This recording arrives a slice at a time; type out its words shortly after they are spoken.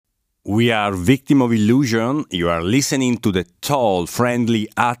We are Victim of Illusion. You are listening to the Tall, Friendly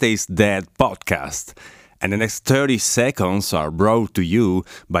Atheist Dad podcast. And the next 30 seconds are brought to you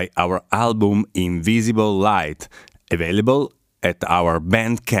by our album Invisible Light, available at our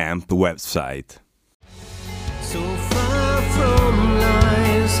Bandcamp website. So far from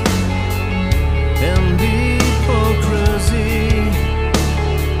lies and hypocrisy,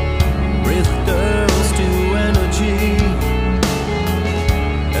 returns to energy,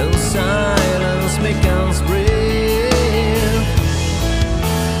 and silence becomes brave.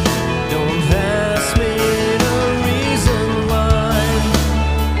 Don't ask me the reason why,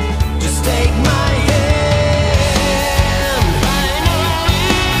 just take my hand. Finally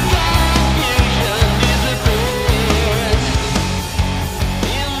confusion disappears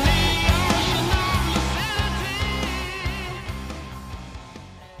in the ocean of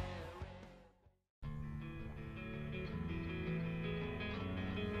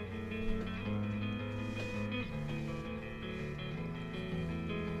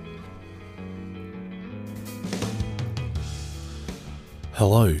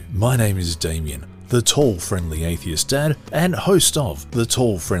Hello, my name is Damien, the Tall Friendly Atheist Dad and host of the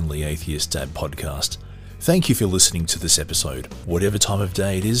Tall Friendly Atheist Dad podcast. Thank you for listening to this episode. Whatever time of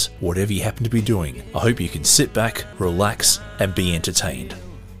day it is, whatever you happen to be doing, I hope you can sit back, relax, and be entertained.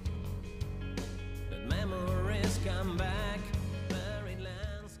 memories come back, buried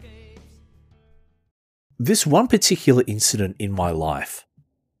landscapes. This one particular incident in my life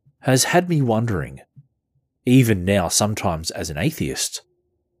has had me wondering, even now sometimes as an atheist,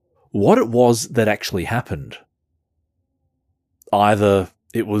 what it was that actually happened. Either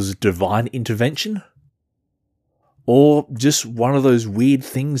it was divine intervention, or just one of those weird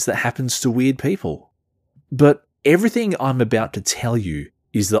things that happens to weird people. But everything I'm about to tell you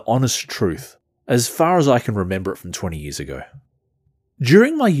is the honest truth, as far as I can remember it from 20 years ago.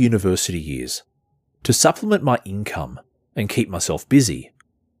 During my university years, to supplement my income and keep myself busy,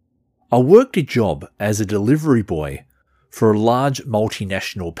 I worked a job as a delivery boy for a large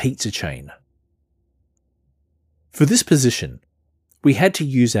multinational pizza chain. For this position, we had to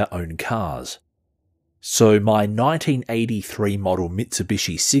use our own cars. So my 1983 model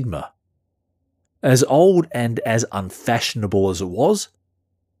Mitsubishi Sigma, as old and as unfashionable as it was,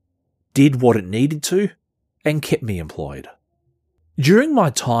 did what it needed to and kept me employed. During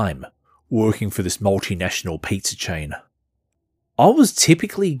my time working for this multinational pizza chain, I was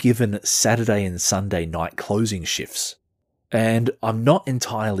typically given Saturday and Sunday night closing shifts, and I'm not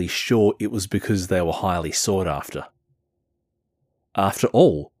entirely sure it was because they were highly sought after. After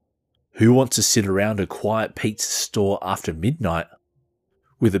all, who wants to sit around a quiet pizza store after midnight,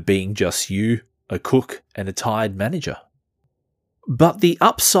 with it being just you, a cook, and a tired manager? But the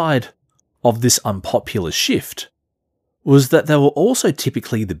upside of this unpopular shift was that they were also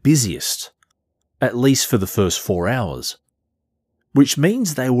typically the busiest, at least for the first 4 hours, which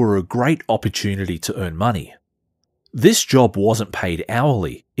means they were a great opportunity to earn money. This job wasn't paid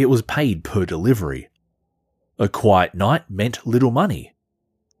hourly, it was paid per delivery. A quiet night meant little money,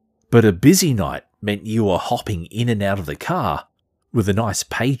 but a busy night meant you were hopping in and out of the car with a nice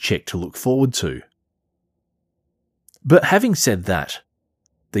paycheck to look forward to. But having said that,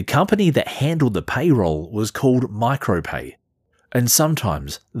 the company that handled the payroll was called Micropay, and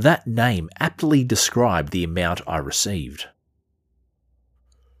sometimes that name aptly described the amount I received.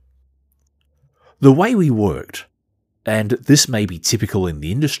 The way we worked, and this may be typical in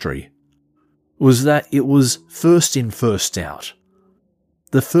the industry, was that it was first in, first out.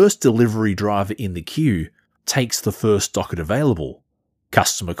 The first delivery driver in the queue takes the first docket available.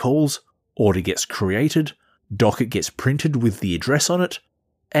 Customer calls, order gets created, docket gets printed with the address on it,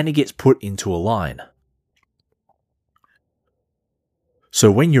 and it gets put into a line.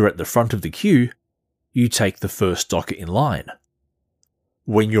 So when you're at the front of the queue, you take the first docket in line.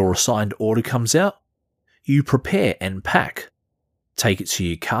 When your assigned order comes out, you prepare and pack, take it to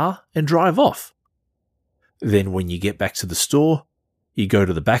your car and drive off. Then when you get back to the store, you go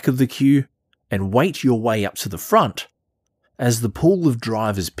to the back of the queue and wait your way up to the front as the pool of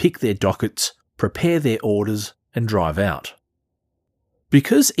drivers pick their dockets, prepare their orders and drive out.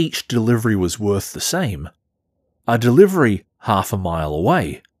 Because each delivery was worth the same, a delivery half a mile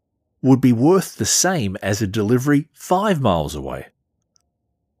away would be worth the same as a delivery 5 miles away.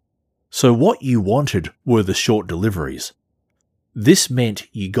 So what you wanted were the short deliveries. This meant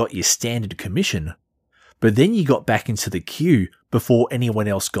you got your standard commission, but then you got back into the queue before anyone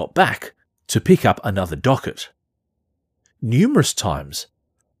else got back to pick up another docket. Numerous times,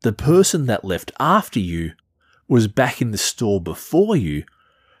 the person that left after you was back in the store before you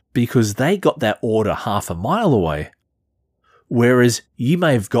because they got that order half a mile away, whereas you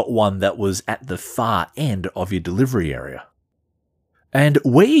may have got one that was at the far end of your delivery area. And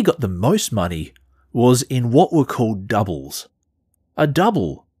where you got the most money was in what were called doubles. A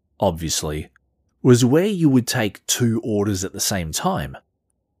double, obviously, was where you would take 2 orders at the same time,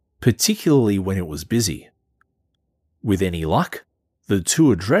 particularly when it was busy. With any luck, the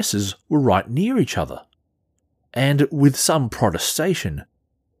 2 addresses were right near each other, and with some protestation,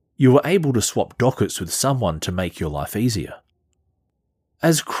 you were able to swap dockets with someone to make your life easier.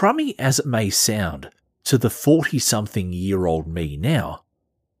 As crummy as it may sound to the 40-something-year-old me now,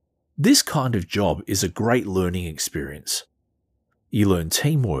 this kind of job is a great learning experience. You learn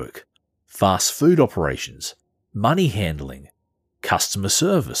teamwork, fast food operations, money handling, customer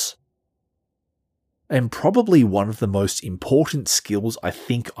service, and probably one of the most important skills I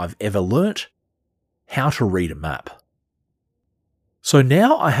think I've ever learnt, how to read a map. So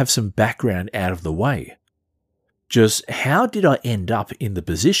now I have some background out of the way. Just how did I end up in the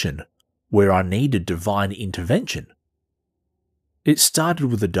position where I needed divine intervention? It started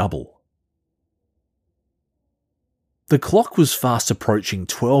with a double. The clock was fast approaching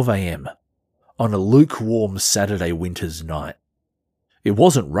 12 AM on a lukewarm Saturday winter's night. It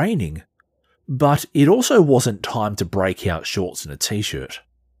wasn't raining, but it also wasn't time to break out shorts and a t-shirt.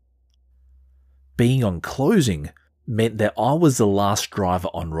 Being on closing meant that I was the last driver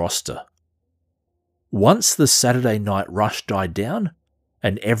on roster. Once the Saturday night rush died down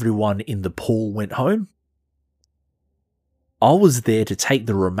and everyone in the pool went home, I was there to take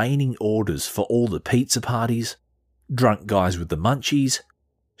the remaining orders for all the pizza parties, drunk guys with the munchies,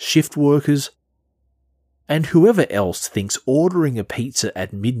 shift workers, and whoever else thinks ordering a pizza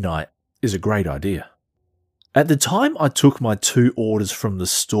at midnight is a great idea. At the time I took my 2 orders from the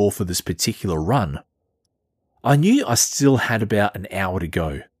store for this particular run, I knew I still had about an hour to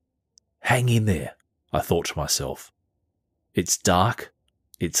go. Hang in there, I thought to myself. It's dark,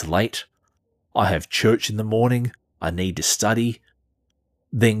 it's late, I have church in the morning, I need to study,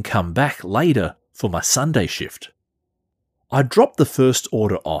 then come back later for my Sunday shift. I dropped the first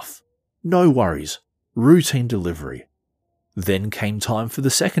order off, no worries, routine delivery. Then came time for the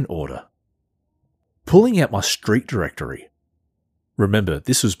second order. Pulling out my street directory. Remember,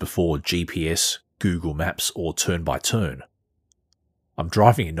 this was before GPS, Google Maps, or turn by turn. I'm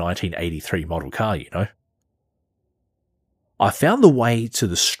driving a 1983 model car, you know. I found the way to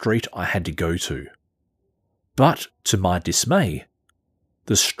the street I had to go to. But, to my dismay,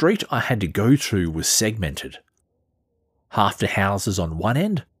 the street I had to go to was segmented. Half the houses on one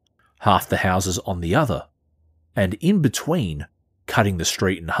end, half the houses on the other, and in between, cutting the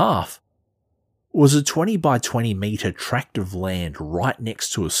street in half, was a 20 by 20 metre tract of land right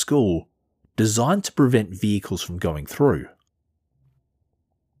next to a school designed to prevent vehicles from going through.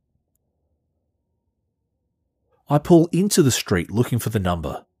 I pull into the street looking for the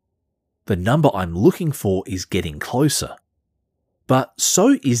number. The number I'm looking for is getting closer. But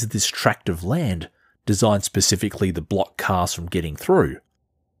so is this tract of land designed specifically to block cars from getting through.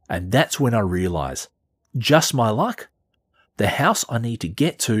 And that's when I realise, just my luck, the house I need to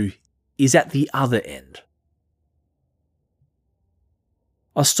get to is at the other end.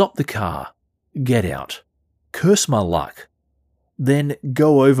 I stop the car, get out, curse my luck, then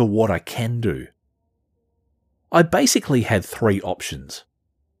go over what I can do. I basically had 3 options.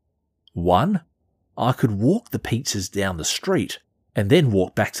 1, I could walk the pizzas down the street and then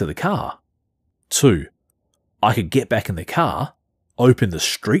walk back to the car. 2, I could get back in the car, open the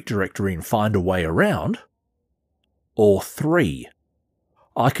street directory and find a way around. Or 3,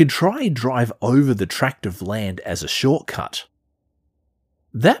 I could try and drive over the tract of land as a shortcut.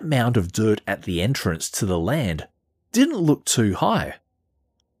 That mound of dirt at the entrance to the land didn't look too high.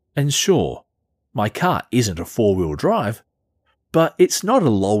 And sure, my car isn't a 4-wheel drive, but it's not a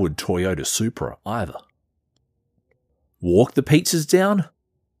lowered Toyota Supra either. Walk the pizzas down?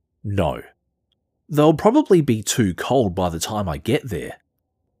 No. They'll probably be too cold by the time I get there.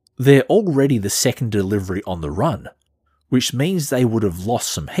 They're already the second delivery on the run, which means they would have lost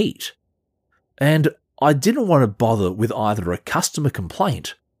some heat. And I didn't want to bother with either a customer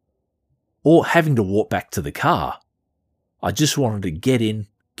complaint or having to walk back to the car. I just wanted to get in,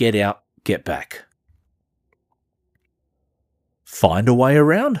 get out, get back. Find a way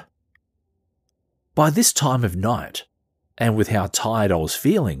around? By this time of night, and with how tired I was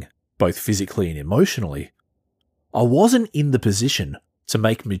feeling, both physically and emotionally, I wasn't in the position to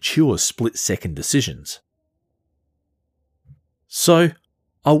make mature split-second decisions. So,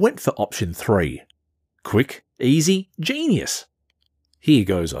 I went for option 3. Quick, easy, genius. Here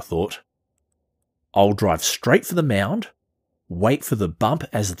goes, I thought. I'll drive straight for the mound, wait for the bump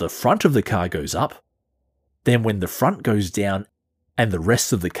as the front of the car goes up, Then when the front goes down and the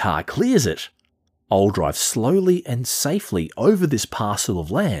rest of the car clears it, I'll drive slowly and safely over this parcel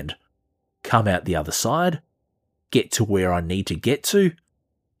of land, come out the other side, get to where I need to get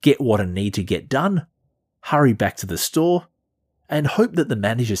what I need to get done, hurry back to the store, and hope that the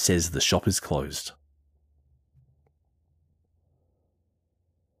manager says the shop is closed.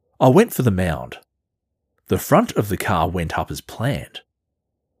 I went for the mound. The front of the car went up as planned.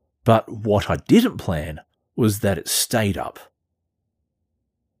 But what I didn't plan was that it stayed up.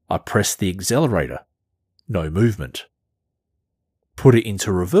 I pressed the accelerator. No movement. Put it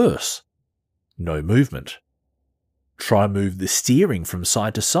into reverse. No movement. Try move the steering from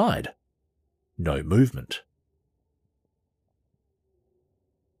side to side. No movement.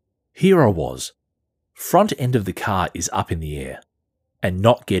 Here I was. Front end of the car is up in the air and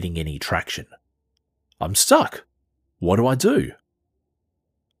not getting any traction. I'm stuck. What do I do?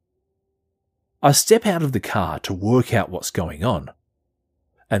 I step out of the car to work out what's going on,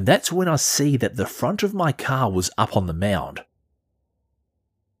 and that's when I see that the front of my car was up on the mound.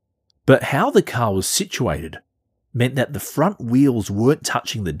 But how the car was situated meant that the front wheels weren't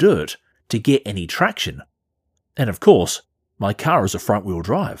touching the dirt to get any traction, and of course, my car is a front-wheel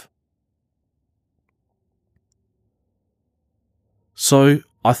drive. So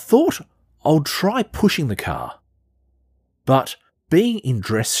I thought I'll try pushing the car, but being in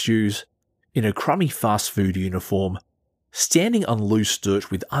dress shoes, in a crummy fast food uniform, standing on loose dirt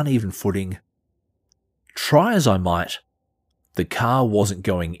with uneven footing, try as I might, the car wasn't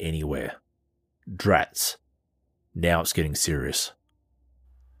going anywhere. Drats. Now it's getting serious.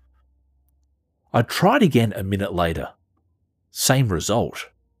 I tried again a minute later. Same result.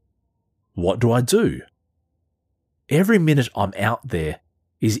 What do I do? Every minute I'm out there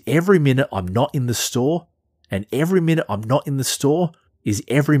is every minute I'm not in the store, and every minute I'm not in the store is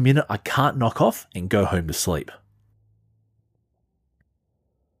every minute I can't knock off and go home to sleep.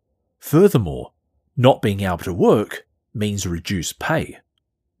 Furthermore, not being able to work means reduced pay.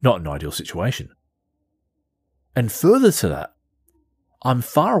 Not an ideal situation. And further to that, I'm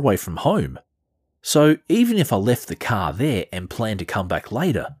far away from home, so even if I left the car there and planned to come back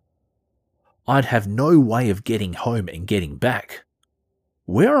later, I'd have no way of getting home and getting back.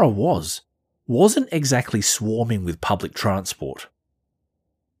 Where I wasn't exactly swarming with public transport.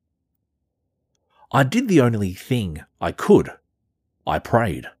 I did the only thing I could. I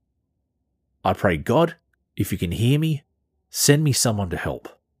prayed. I prayed, God, if you can hear me, send me someone to help.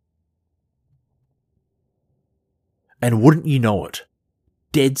 And wouldn't you know it,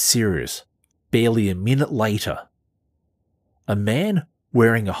 dead serious, barely a minute later, a man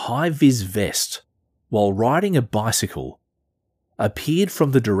wearing a high-vis vest while riding a bicycle appeared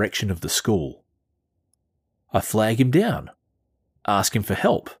from the direction of the school. I flag him down, ask him for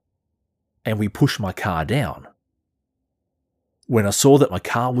help, and we push my car down. When I saw that my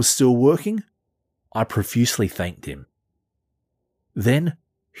car was still working, I profusely thanked him. Then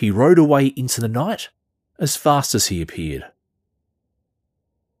he rode away into the night as fast as he appeared.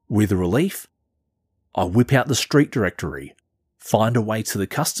 With relief, I whip out the street directory, find a way to the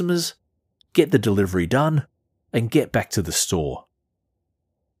customers, get the delivery done, and get back to the store.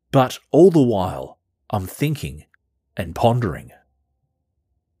 But all the while, I'm thinking and pondering.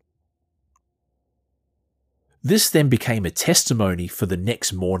 This then became a testimony for the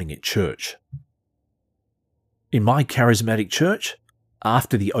next morning at church. In my charismatic church,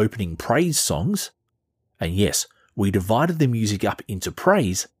 after the opening praise songs, and yes, we divided the music up into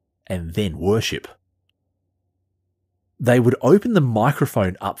praise and then worship, they would open the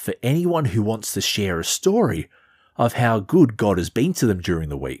microphone up for anyone who wants to share a story of how good God has been to them during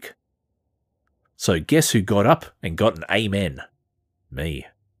the week. So guess who got up and got an amen? Me.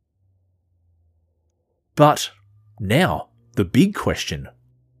 But now, the big question,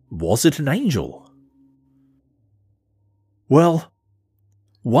 was it an angel? Well,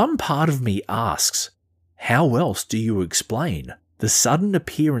 one part of me asks, how else do you explain the sudden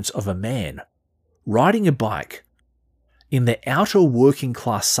appearance of a man riding a bike in the outer working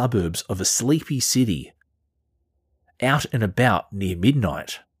class suburbs of a sleepy city, out and about near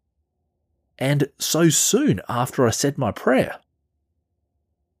midnight, and so soon after I said my prayer?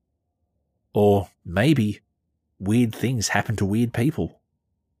 Or maybe weird things happen to weird people.